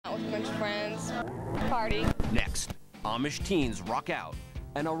party. Next, Amish teens rock out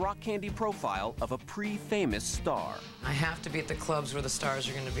and a rock candy profile of a pre-famous star. I have to be at the clubs where the stars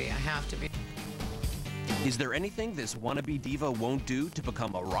are going to be. I have to be. Is there anything this wannabe diva won't do to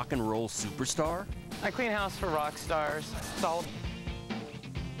become a rock and roll superstar? I clean house for rock stars. It's all.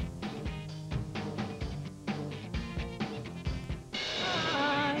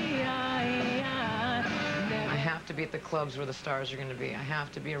 I have to be at the clubs where the stars are going to be. I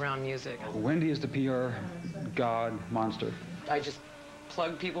have to be around music. Wendy is the PR god monster. I just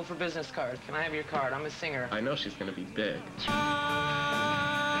plug people for business cards. Can I have your card? I'm a singer. I know she's gonna be big.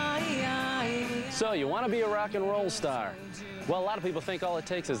 So, you want to be a rock and roll star? Well, a lot of people think all it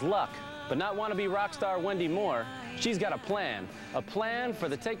takes is luck. But not wannabe rock star Wendy Moore. She's got a plan for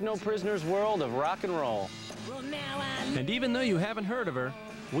the take-no-prisoners world of rock and roll. And even though you haven't heard of her,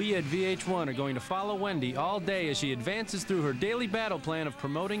 we at VH1 are going to follow Wendy all day as she advances through her daily battle plan of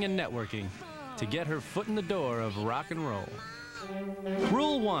promoting and networking to get her foot in the door of rock and roll.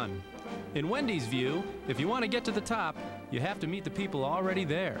 Rule 1. In Wendy's view, if you want to get to the top, you have to meet the people already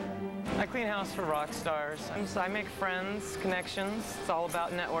there. I clean house for rock stars. I make friends, connections. It's all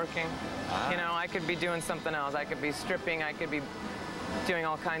about networking. You know, I could be doing something else. I could be stripping. I could be doing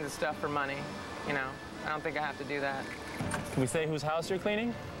all kinds of stuff for money. You know, I don't think I have to do that. Can we say whose house you're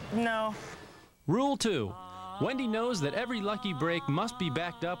cleaning? No. Rule 2. Wendy knows that every lucky break must be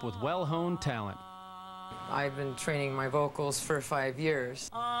backed up with well-honed talent. I've been training my vocals for 5 years.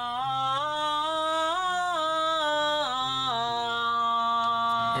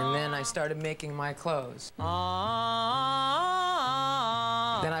 And then I started making my clothes. Then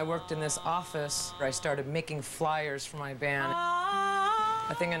I worked in this office where I started making flyers for my band.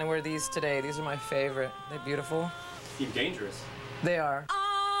 I think I'm gonna wear these today. These are my favorite. They're beautiful. Seem dangerous. They are.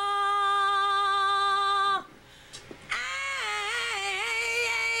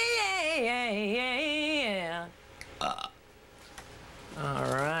 All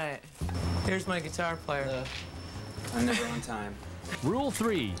right. Here's my guitar player. I'm never on time. Rule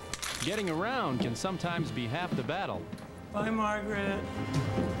 3. Getting around can sometimes be half the battle. Bye, Margaret.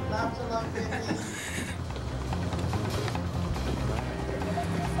 Lots of love, baby.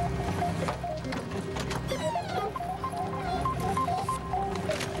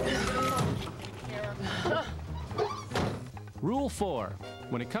 Rule 4.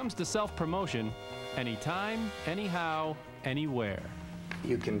 When it comes to self-promotion, anytime, anyhow, anywhere.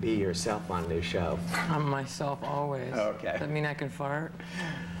 You can be yourself on this show. I'm myself always. Okay. Does that mean I can fart?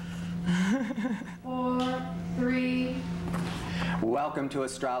 4, 3. Welcome to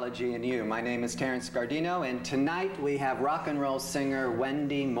Astrology and You. My name is Terrence Gardino, and tonight we have rock and roll singer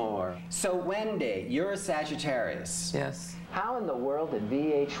Wendy Moore. So Wendy, you're a Sagittarius. Yes. How in the world did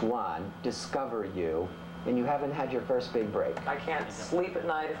VH1 discover you and you haven't had your first big break? I can't sleep at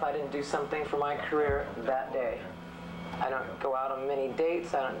night if I didn't do something for my career that day. I don't go out on many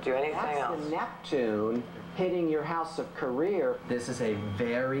dates. I don't do anything else. That's the Neptune hitting your house of career. This is a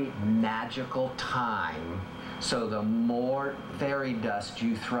very magical time. So the more fairy dust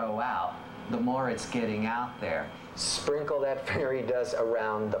you throw out, the more it's getting out there. Sprinkle that fairy dust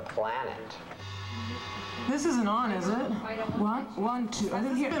around the planet. This isn't on, is it? One, two. I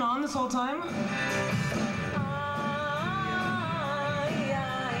think it's been on this whole time.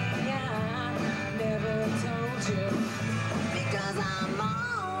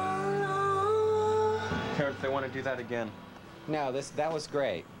 Terrence, they want to do that again. No, that was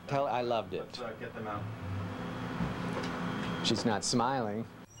great. I loved it. Let's get them out. She's not smiling.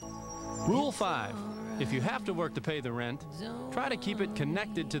 Rule 5. If you have to work to pay the rent, try to keep it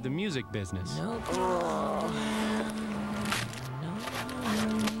connected to the music business.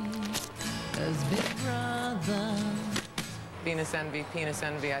 Venus envy, penis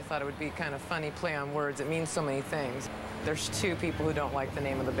envy. I thought it would be kind of funny play on words. It means so many things. There's 2 people who don't like the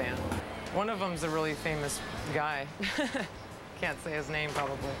name of the band. One of them's a really famous guy. Can't say his name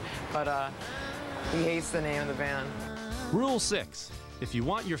probably, but he hates the name of the band. Rule 6. If you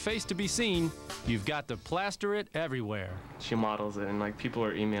want your face to be seen, you've got to plaster it everywhere. She models it, and like people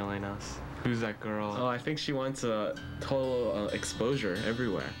are emailing us. Who's that girl? Oh, I think she wants a total exposure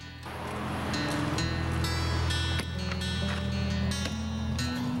everywhere.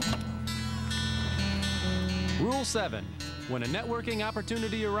 Rule 7. When a networking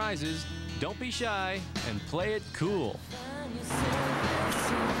opportunity arises, don't be shy and play it cool.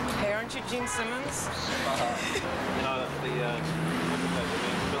 Hey, aren't you Gene Simmons? You know, that's the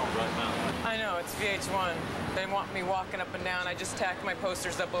film right now. I know, it's VH1. They want me walking up and down. I just tacked my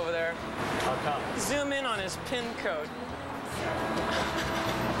posters up over there. How come? Zoom in on his pin code.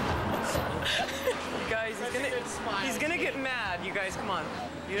 Guys, he's gonna get mad. You guys, come on.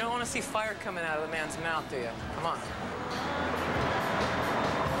 You don't want to see fire coming out of the man's mouth, do you? Come on.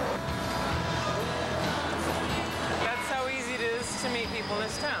 That's how easy it is to meet people in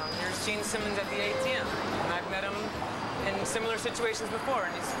this town. Here's Gene Simmons at the ATM. And I've met him in similar situations before,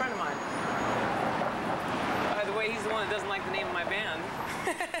 and he's a friend of mine. By the way, he's the one that doesn't like the name of my band.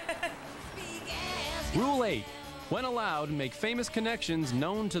 Rule 8. When allowed, make famous connections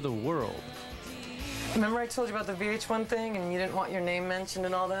known to the world. Remember I told you about the VH1 thing and you didn't want your name mentioned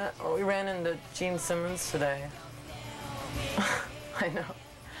and all that? Well, we ran into Gene Simmons today. I know.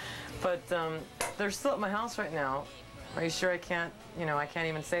 But they're still at my house right now. Are you sure I can't, I can't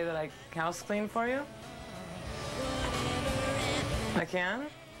even say that I house clean for you? I can?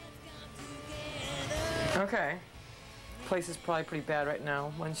 Okay. Place is probably pretty bad right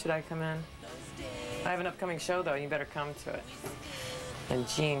now. When should I come in? I have an upcoming show, though. You better come to it. And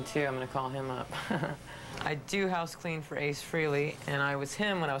Gene, too. I'm going to call him up. I do house clean for Ace Frehley, and I was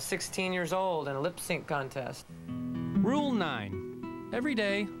him when I was 16 years old in a lip sync contest. Rule 9. Every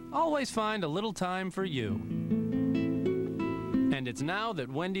day, always find a little time for you. And it's now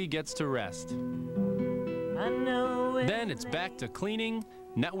that Wendy gets to rest. Then it's back to cleaning,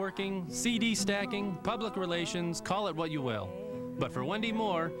 networking, CD stacking, public relations, call it what you will. But for Wendy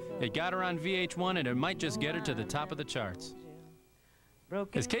Moore, it got her on VH1 and it might just get her to the top of the charts.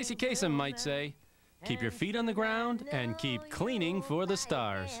 As Casey Kasem might say, keep your feet on the ground and keep cleaning for the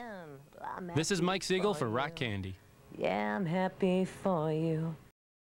stars. This is Mike Siegel for Rock Candy. Yeah, I'm happy for you.